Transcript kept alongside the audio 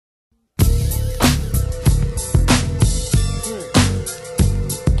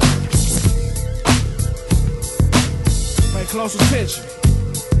close attention.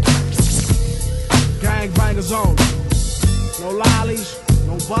 Gangbangers only. No lollies,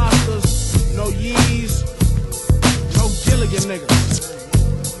 no busters, no yees, no Gilligan niggas.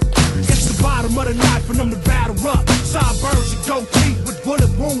 It's the bottom of the knife for them to battle up. Sideburns and goatee with bullet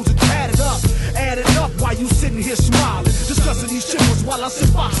wounds and tatted up. Add it up while you sitting here smiling, discussing these chippers while I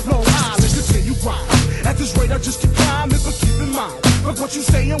sit by Long Island. Continue grinding. At this rate I just keep climbing, but keep in mind, look what you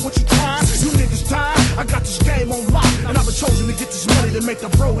say and what you trying. You niggas time, I got this game on lock, and I've been chosen to get this money to make the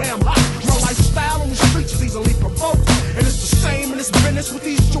bro-ham hot. My lifestyle on the streets is easily provoked, and it's the same in this business with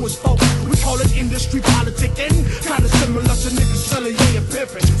these Jewish folks. We call it industry politicking, kinda similar to niggas selling and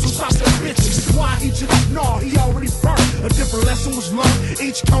pimping. So stop that bitches. Why each it up? No, he already burned. A different lesson was learned.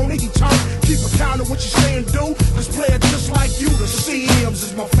 Each corner he turned. Keep account of what you say and do. This player just like you, the CMs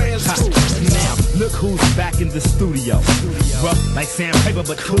is my fans too. Now, look who's back in the studio. Rough like sandpaper,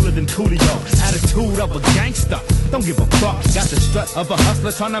 but cooler than Coolio. Attitude of a gangster, don't give a fuck. Got the strut of a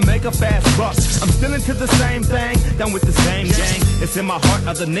hustler trying to make a fast buck. I'm still into the same thing, done with the same gang. It's in my heart,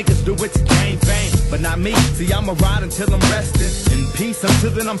 other niggas do it to gain fame, but not me. See, I'ma ride until I'm resting in peace.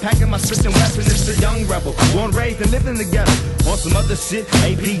 Until then, I'm packing my switch and weapon. It's the young rebel, born, raised, and living together. On some other shit,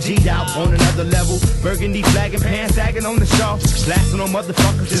 APG'd out on another level. Burgundy flag and pants sagging on the shawl. Blasting on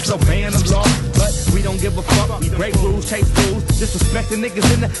motherfuckers, just obeying the law. But we don't give a fuck, we break rules, chase fools. Disrespecting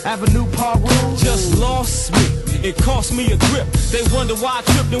niggas in the Avenue Park rules. Just lost me, it cost me a grip. They wonder why I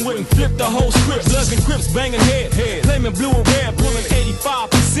tripped and wouldn't flip the whole script. Bloods and Crips banging head, claiming blue and red, pulling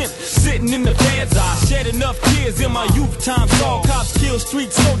 85%. Sitting in the feds, I shed enough tears in my youth time. Saw cops kill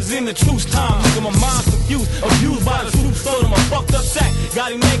street soldiers in the truce time. Nigga, my mind confused, abused by the troops. Sold him a fucked up sack,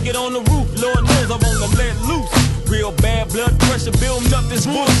 got him naked on the roof. Lord knows I wanna let loose. Real bad blood pressure building up, this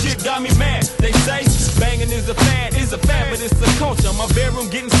bullshit got me mad. They say banging is a fad, but it's the culture. My bedroom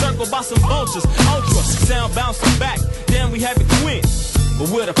getting circled by some vultures. Ultra sound bouncing back, damn we have it twin. But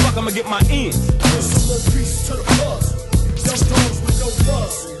where the fuck I'ma get my ends? Some more pieces to the buzz. Young dogs with no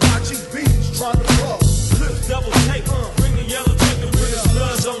buzz. IGBs trying to buzz. Clips double tape, bring the yellow tape and bring the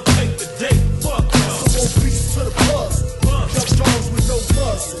bloods on tape today. Fuck some more pieces to the buzz. Young dogs with no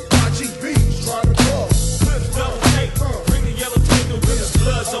buzz. IGBs trying to buzz. Clips double tape, bring the yellow tape and bring the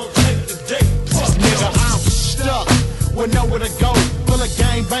bloods on tape today. Nigga, I'm stuck with nowhere to go. Full of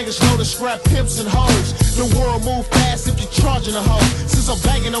gangbangers, know to scrap pimps and hoes. The world move fast if you're charging a hoe. Since I'm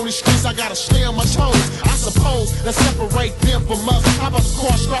banging on these streets, I gotta stay on my toes. I suppose that separate them from us. How about the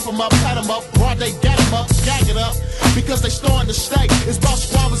car, strap them up, pat them up, broad they get them up, gag it up. Because they starting to stay. It's about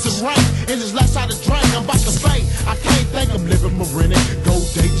squabbers and rank. In this left side of drink, I'm about to faint. I can't think I'm living Marin. Go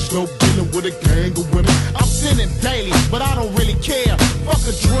dating, go dealing with a gang of women. I'm sinning daily, but I don't really care. Fuck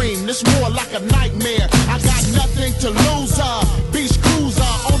a dream, this more like a nightmare. I got nothing to lose. Beach cruiser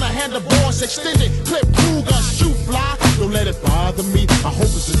on the handlebars, extended clip Cougar, shoot fly. Don't let it bother me. I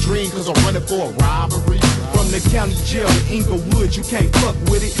hope it's a dream, cause I'm running for a robbery. From the county jail to Inglewood, you can't fuck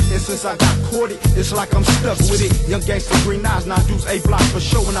with it. And since I got courted, it's like I'm stuck with it. Young gangster, green eyes, now deuce A block for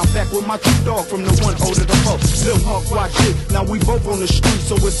show. And I'm back with my true dog from the one older the foe. Lil Hawk, watch it. Now we both on the street,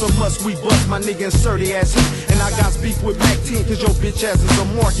 so it's a must. We bust my nigga inserted ass heat. And I got beef with Mac 10, cause your bitch ass is a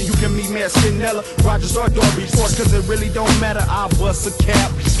mark. And you can meet me at Sinella, Rogers or Darby Ford, cause it really don't matter. I bust a cap.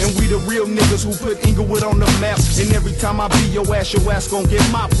 And we the real niggas who put Inglewood on the map. And every time I beat your ass gon' get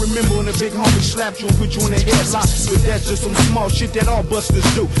mopped. Remember when the big homie slapped you and put you in the headlock? But that's just some small shit that all busters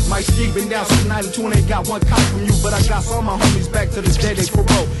do. Mike Ski been down since 92 and ain't got one cop from you. But I got all my homies back to the day they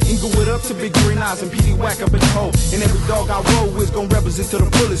parole. Inglewood up to Big Green Eyes and PD Whack up in the hole. And every dog I roll with gon' represent to the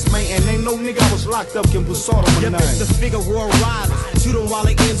fullest, man. And ain't no nigga I was locked up can put salt on my name. It's the figure war riders. Shoot them while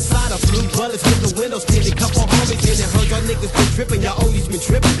they inside us. Blue bullets with the windows tinted. Couple homies in it. Heard y'all niggas been tripping. Y'all always been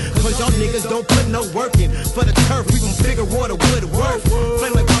tripping. Cause y'all niggas don't put no work in. For the turf, we gon' figure water wood work.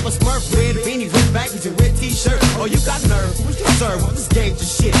 Flame like Papa Smurf, red beanies, red baggies, and red t-shirt. Oh, you got nerve, who's you serve? What this game to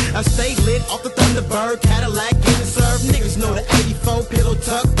shit? I stay lit off the Thunderbird, Cadillac, getting served. Niggas know the 84, pillow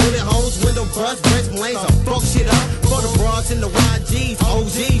tuck, bullet holes, window bust, breast lanes. I fuck shit up for the bras in the YGs,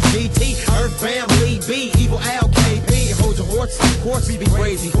 OGs, GT, Earth Family, B, Evil Al, KB. Hold your horse, of course, we be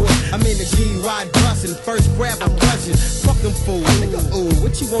crazy horse. I'm in the G-Ride bustin', first grab, I'm rushing. Fuck them fools, nigga, ooh,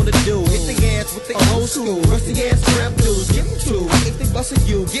 what you wanna do? Hit the ass with the old school, rusty ass trap blues, give them two. If they bustin'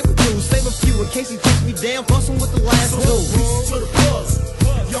 you, give them two. Save a few in case he takes me down, bustin' with the last two. To the buzz.